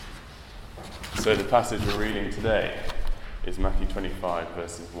So the passage we're reading today is Matthew 25,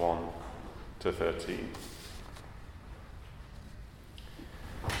 verses 1 to 13.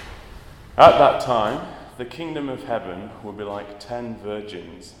 At that time, the kingdom of heaven will be like 10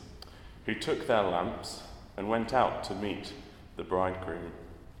 virgins who took their lamps and went out to meet the bridegroom.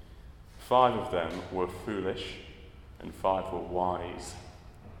 5 of them were foolish and 5 were wise.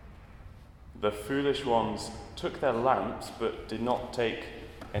 The foolish ones took their lamps but did not take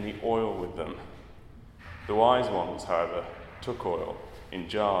any oil with them. The wise ones, however, took oil in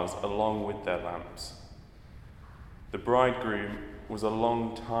jars along with their lamps. The bridegroom was a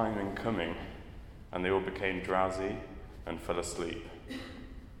long time in coming, and they all became drowsy and fell asleep.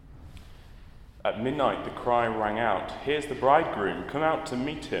 At midnight the cry rang out, "Here's the bridegroom, come out to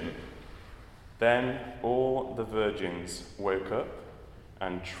meet him." Then all the virgins woke up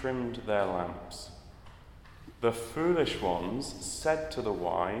and trimmed their lamps. The foolish ones said to the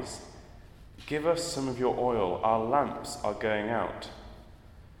wise, "Give us some of your oil, our lamps are going out."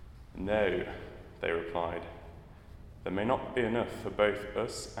 "No," they replied, "there may not be enough for both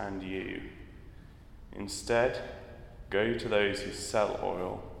us and you. Instead, go to those who sell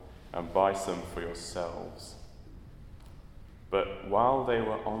oil and buy some for yourselves." But while they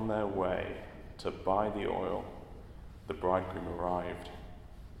were on their way to buy the oil, the bridegroom arrived.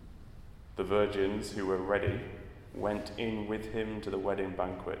 The virgins who were ready went in with him to the wedding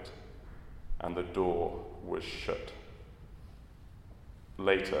banquet, and the door was shut.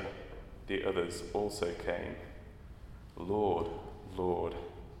 Later, the others also came. "Lord, Lord,"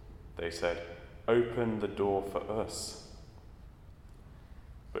 they said, "open the door for us."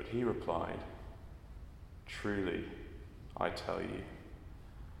 But he replied, "Truly, I tell you,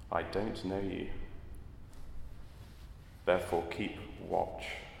 I don't know you. Therefore keep watch,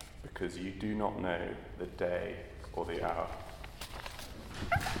 because you do not know the day or the hour."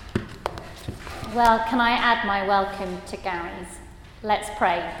 Well, can I add my welcome to Gary's? Let's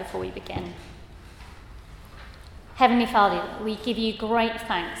pray before we begin. Heavenly Father, we give you great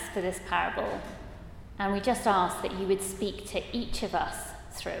thanks for this parable, and we just ask that you would speak to each of us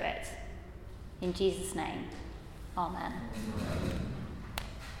through it. In Jesus' name, amen.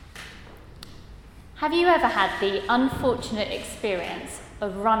 Have you ever had the unfortunate experience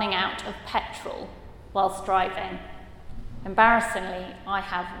of running out of petrol whilst driving? Embarrassingly, I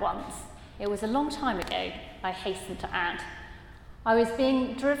have once. It was a long time ago, I hasten to add. I was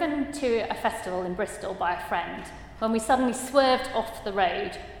being driven to a festival in Bristol by a friend when we suddenly swerved off the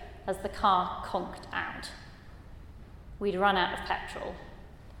road as the car conked out. We'd run out of petrol,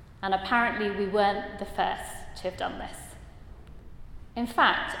 and apparently we weren't the first to have done this. In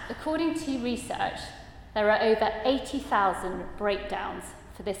fact, according to research, there are over 80,000 breakdowns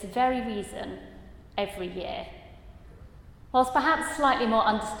for this very reason every year. Whilst perhaps slightly more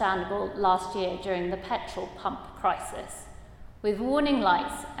understandable last year during the petrol pump crisis, with warning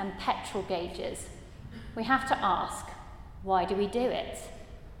lights and petrol gauges, we have to ask, why do we do it?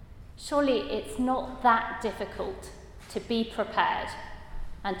 Surely it's not that difficult to be prepared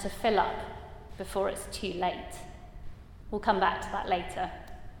and to fill up before it's too late. We'll come back to that later.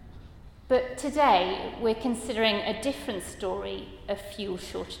 But today we're considering a different story of fuel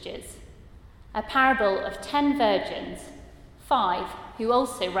shortages, a parable of 10 virgins, 5 who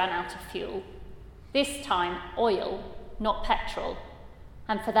also ran out of fuel, this time oil, not petrol,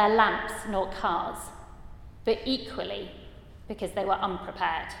 and for their lamps, not cars, but equally because they were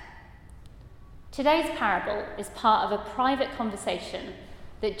unprepared. Today's parable is part of a private conversation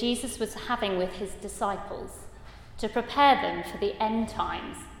that Jesus was having with his disciples to prepare them for the end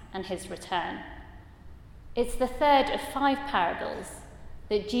times and his return. It's the third of 5 parables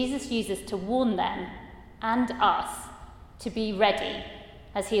that Jesus uses to warn them and us to be ready,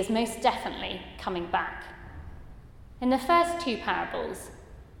 as he is most definitely coming back. In the first 2 parables,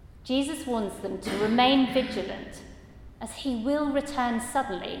 Jesus warns them to remain vigilant, as he will return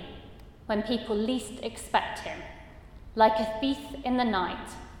suddenly when people least expect him, like a thief in the night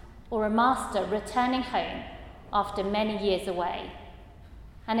or a master returning home after many years away.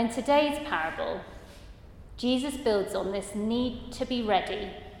 And in today's parable, Jesus builds on this need to be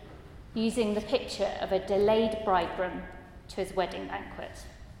ready, using the picture of a delayed bridegroom to his wedding banquet.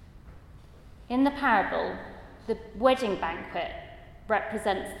 In the parable, the wedding banquet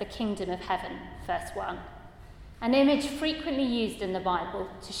represents the kingdom of heaven, verse 1, an image frequently used in the Bible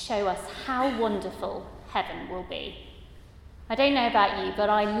to show us how wonderful heaven will be. I don't know about you, but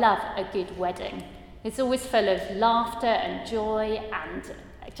I love a good wedding. It's always full of laughter and joy and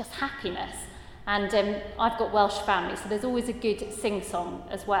just happiness. And I've got Welsh family, so there's always a good sing-song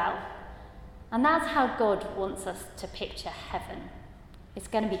as well. And that's how God wants us to picture heaven. It's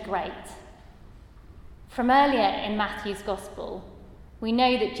going to be great. From earlier in Matthew's Gospel, we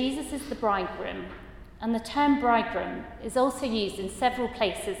know that Jesus is the bridegroom, and the term bridegroom is also used in several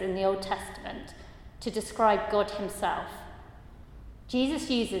places in the Old Testament to describe God himself. Jesus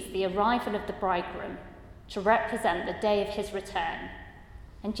uses the arrival of the bridegroom to represent the day of his return,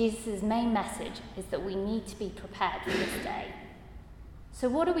 and Jesus' main message is that we need to be prepared for this day. So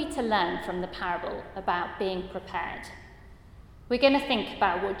what are we to learn from the parable about being prepared? We're going to think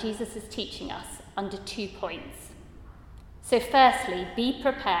about what Jesus is teaching us under 2 points. So firstly, be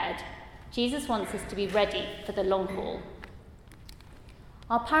prepared. Jesus wants us to be ready for the long haul.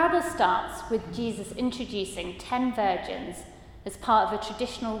 Our parable starts with Jesus introducing 10 virgins as part of a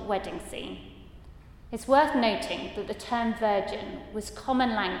traditional wedding scene. It's worth noting that the term virgin was common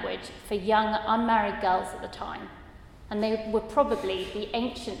language for young unmarried girls at the time, and they were probably the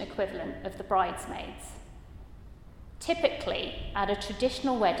ancient equivalent of the bridesmaids. Typically, at a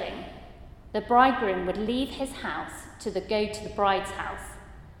traditional wedding, the bridegroom would leave his house to go to the bride's house,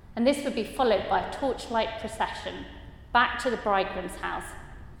 and this would be followed by a torchlight procession back to the bridegroom's house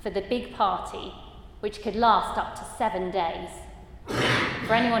for the big party, which could last up to 7 days.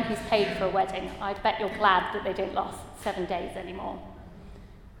 For anyone who's paid for a wedding, I bet you're glad that they don't last 7 days anymore.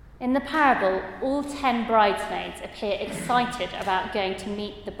 In the parable, all 10 bridesmaids appear excited about going to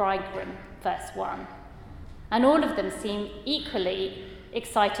meet the bridegroom, verse 1. And all of them seem equally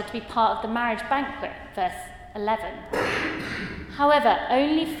excited to be part of the marriage banquet, verse 11. However,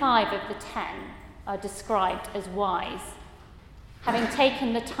 only 5 of the 10 are described as wise, having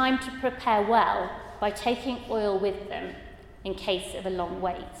taken the time to prepare well by taking oil with them in case of a long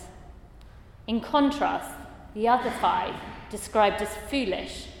wait. In contrast, the other 5, described as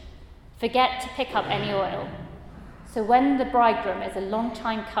foolish, forget to pick up any oil. So when the bridegroom is a long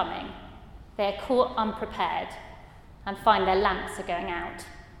time coming, they are caught unprepared and find their lamps are going out.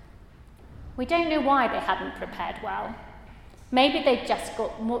 We don't know why they hadn't prepared well. Maybe they just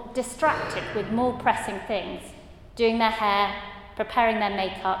got more distracted with more pressing things, doing their hair, preparing their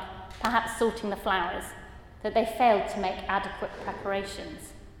makeup, perhaps sorting the flowers, that they failed to make adequate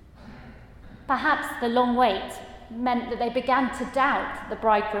preparations. Perhaps the long wait meant that they began to doubt the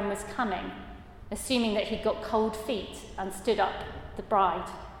bridegroom was coming, assuming that he'd got cold feet and stood up the bride.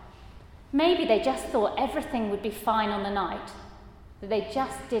 Maybe they just thought everything would be fine on the night, that they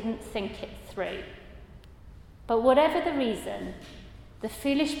just didn't think it through. But whatever the reason, the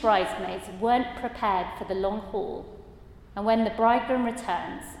foolish bridesmaids weren't prepared for the long haul, and when the bridegroom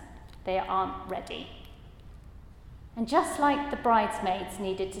returns, they aren't ready. And just like the bridesmaids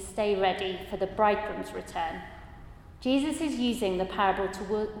needed to stay ready for the bridegroom's return, Jesus is using the parable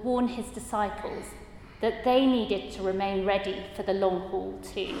to warn his disciples that they needed to remain ready for the long haul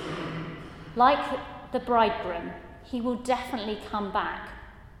too. Like the bridegroom, he will definitely come back,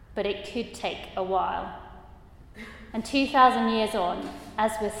 but it could take a while. And 2,000 years on,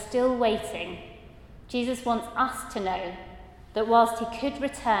 as we're still waiting, Jesus wants us to know that whilst he could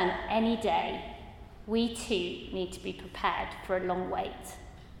return any day, we too need to be prepared for a long wait.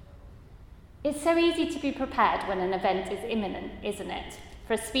 It's so easy to be prepared when an event is imminent, isn't it?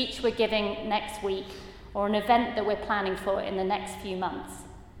 For a speech we're giving next week, or an event that we're planning for in the next few months.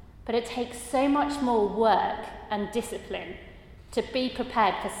 But it takes so much more work and discipline to be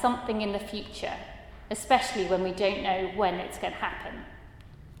prepared for something in the future, especially when we don't know when it's going to happen.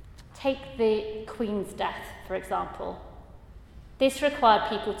 Take the Queen's death, for example. This required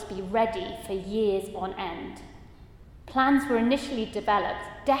people to be ready for years on end. Plans were initially developed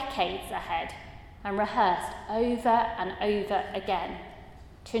decades ahead and rehearsed over and over again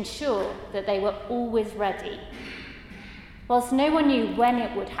to ensure that they were always ready. Whilst no one knew when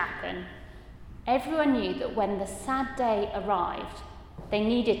it would happen, everyone knew that when the sad day arrived, they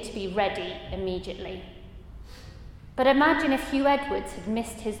needed to be ready immediately. But imagine if Hugh Edwards had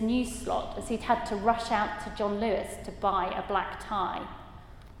missed his news slot as he'd had to rush out to John Lewis to buy a black tie,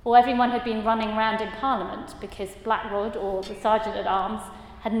 or everyone had been running around in Parliament because Black Rod or the Sergeant-at-Arms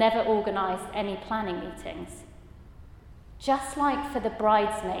had never organised any planning meetings. Just like for the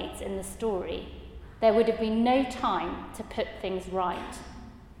bridesmaids in the story, there would have been no time to put things right.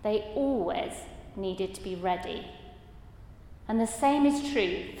 They always needed to be ready. And the same is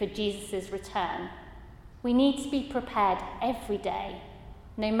true for Jesus' return. We need to be prepared every day,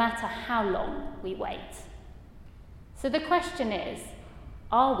 no matter how long we wait. So the question is,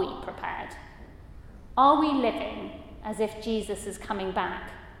 are we prepared? Are we living as if Jesus is coming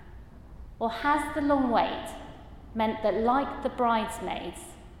back? Or has the long wait meant that, like the bridesmaids,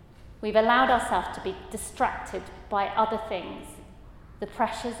 we've allowed ourselves to be distracted by other things, the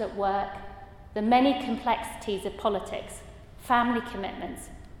pressures at work, the many complexities of politics, family commitments,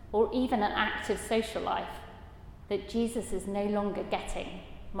 or even an active social life, that Jesus is no longer getting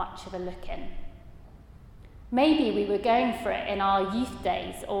much of a look in. Maybe we were going for it in our youth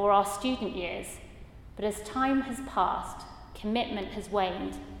days or our student years, but as time has passed, commitment has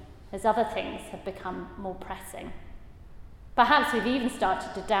waned as other things have become more pressing. Perhaps we've even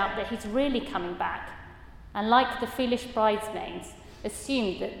started to doubt that he's really coming back, and like the foolish bridesmaids,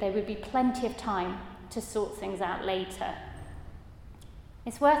 assumed that there would be plenty of time to sort things out later.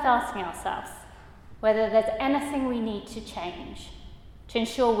 It's worth asking ourselves whether there's anything we need to change to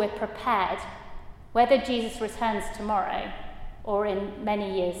ensure we're prepared, whether Jesus returns tomorrow or in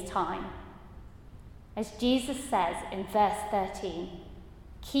many years' time. As Jesus says in verse 13,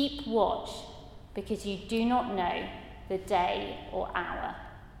 keep watch because you do not know the day or hour.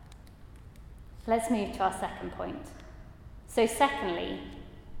 Let's move to our second point. So secondly,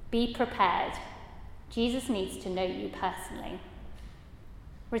 be prepared. Jesus needs to know you personally.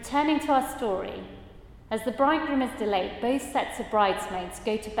 Returning to our story, as the bridegroom is delayed, both sets of bridesmaids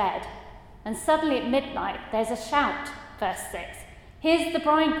go to bed, and suddenly at midnight there's a shout, verse 6. Here's the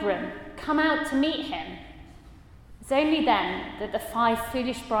bridegroom, come out to meet him. It's only then that the 5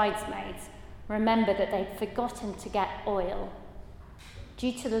 foolish bridesmaids remember that they'd forgotten to get oil.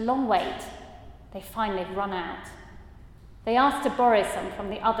 Due to the long wait, they find they've run out. They ask to borrow some from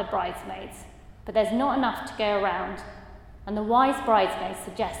the other bridesmaids, but there's not enough to go around, and the wise bridesmaids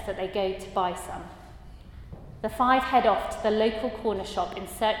suggest that they go to buy some. The 5 head off to the local corner shop in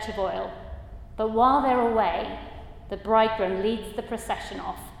search of oil, but while they're away, the bridegroom leads the procession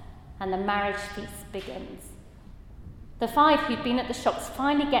off, and the marriage feast begins. The 5 who'd been at the shops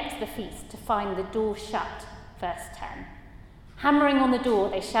finally get to the feast to find the door shut, verse 10. Hammering on the door,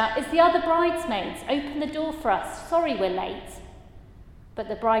 they shout, "It's the other bridesmaids, open the door for us, sorry we're late." But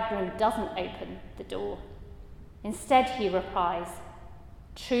the bridegroom doesn't open the door. Instead, he replies,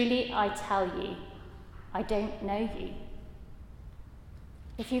 "Truly I tell you, I don't know you."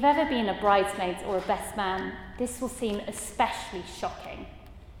 If you've ever been a bridesmaid or a best man, this will seem especially shocking.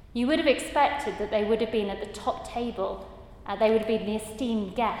 You would have expected that they would have been at the top table, they would have been the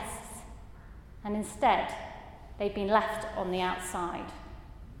esteemed guests, and instead, they've been left on the outside.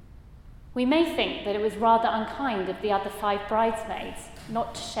 We may think that it was rather unkind of the other 5 bridesmaids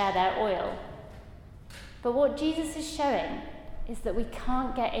not to share their oil. But what Jesus is showing is that we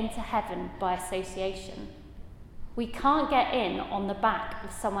can't get into heaven by association. We can't get in on the back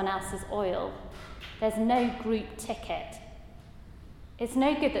of someone else's oil. There's no group ticket. It's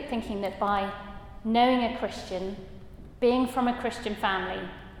no good that thinking that by knowing a Christian, being from a Christian family,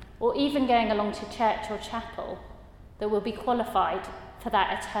 or even going along to church or chapel, that we'll be qualified for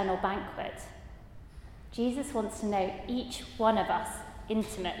that eternal banquet. Jesus wants to know each one of us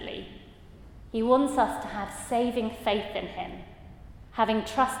intimately. He wants us to have saving faith in him, having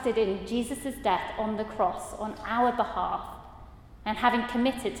trusted in Jesus' death on the cross on our behalf, and having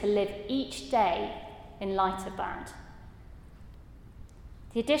committed to live each day in light of that.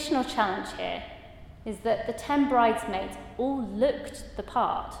 The additional challenge here is that the 10 bridesmaids all looked the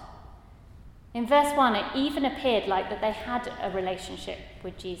part. In verse 1, it even appeared like that they had a relationship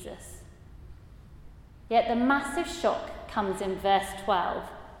with Jesus. Yet the massive shock comes in verse 12,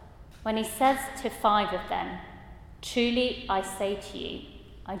 when he says to 5 of them, "Truly I say to you,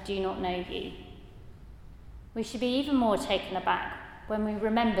 I do not know you." We should be even more taken aback when we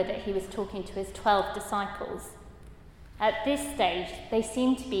remember that he was talking to his 12 disciples. At this stage, they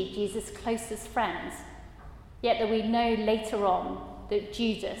seem to be Jesus' closest friends, yet that we know later on that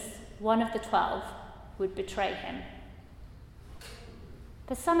Judas, one of the 12, would betray him.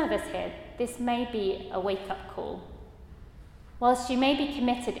 For some of us here, this may be a wake-up call. Whilst you may be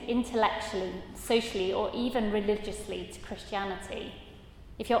committed intellectually, socially, or even religiously to Christianity,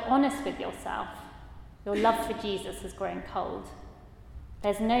 if you're honest with yourself, your love for Jesus has grown cold.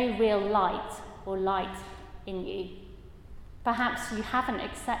 There's no real light or light in you. Perhaps you haven't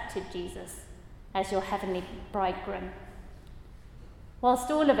accepted Jesus as your heavenly bridegroom. Whilst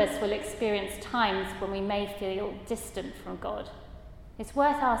all of us will experience times when we may feel distant from God, it's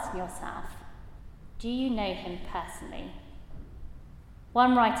worth asking yourself, do you know him personally?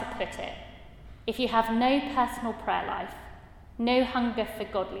 One writer put it, if you have no personal prayer life, no hunger for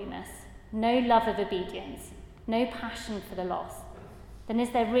godliness, no love of obedience, no passion for the lost, then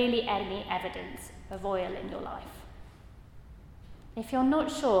is there really any evidence of oil in your life? If you're not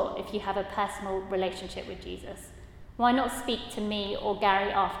sure if you have a personal relationship with Jesus, why not speak to me or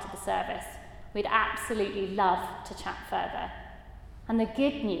Gary after the service? We'd absolutely love to chat further. And the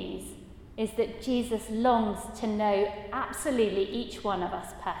good news is that Jesus longs to know absolutely each one of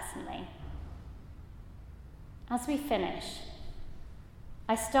us personally. As we finish,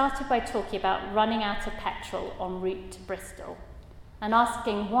 I started by talking about running out of petrol en route to Bristol and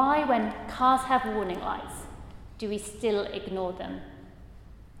asking why, when cars have warning lights, do we still ignore them?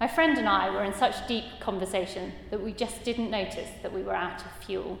 My friend and I were in such deep conversation that we just didn't notice that we were out of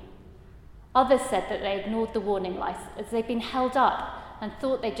fuel. Others said that they ignored the warning lights as they'd been held up and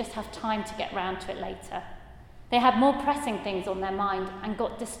thought they'd just have time to get round to it later. They had more pressing things on their mind and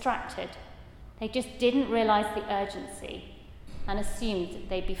got distracted. They just didn't realise the urgency and assumed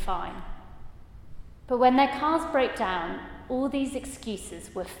they'd be fine. But when their cars broke down, all these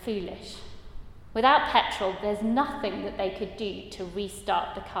excuses were foolish. Without petrol, there's nothing that they could do to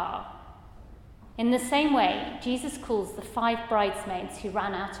restart the car. In the same way, Jesus calls the 5 bridesmaids who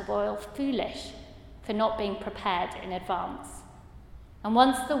ran out of oil foolish for not being prepared in advance. And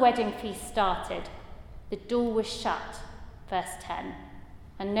once the wedding feast started, the door was shut, verse 10,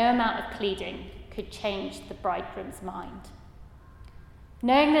 and no amount of pleading could change the bridegroom's mind.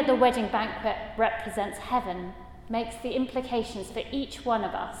 Knowing that the wedding banquet represents heaven makes the implications for each one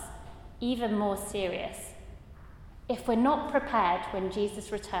of us even more serious. If we're not prepared when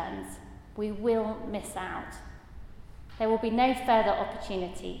Jesus returns, we will miss out. There will be no further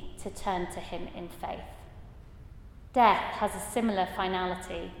opportunity to turn to him in faith. Death has a similar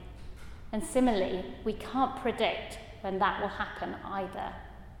finality, and similarly, we can't predict when that will happen either.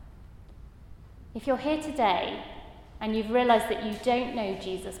 If you're here today and you've realised that you don't know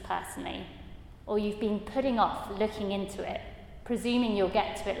Jesus personally, or you've been putting off looking into it, presuming you'll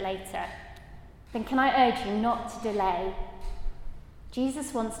get to it later, then can I urge you not to delay?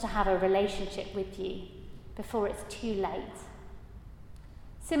 Jesus wants to have a relationship with you before it's too late.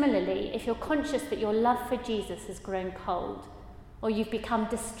 Similarly, if you're conscious that your love for Jesus has grown cold, or you've become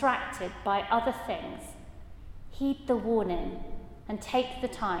distracted by other things, heed the warning and take the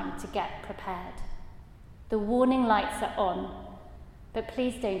time to get prepared. The warning lights are on, but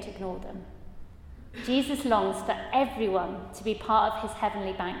please don't ignore them. Jesus longs for everyone to be part of his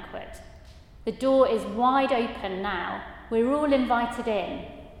heavenly banquet. The door is wide open now. We're all invited in,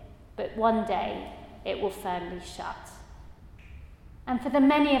 but one day it will firmly shut. And for the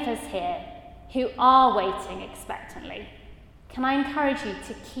many of us here who are waiting expectantly, can I encourage you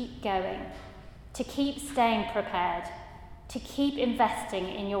to keep going, to keep staying prepared, to keep investing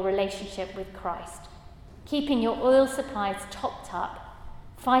in your relationship with Christ, keeping your oil supplies topped up,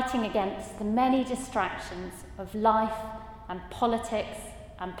 fighting against the many distractions of life and politics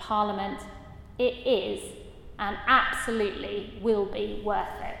and parliament. It is and absolutely will be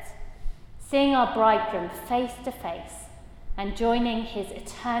worth it. Seeing our bridegroom face to face and joining his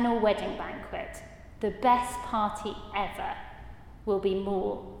eternal wedding banquet, the best party ever, will be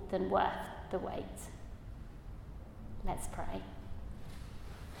more than worth the wait. Let's pray.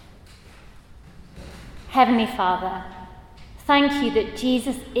 Heavenly Father, thank you that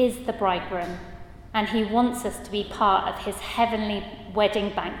Jesus is the bridegroom and he wants us to be part of his heavenly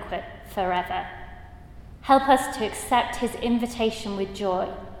wedding banquet forever. Help us to accept his invitation with joy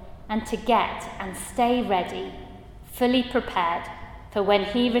and to get and stay ready, fully prepared for when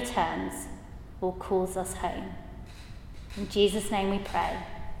he returns or calls us home. In Jesus' name we pray.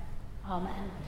 Amen.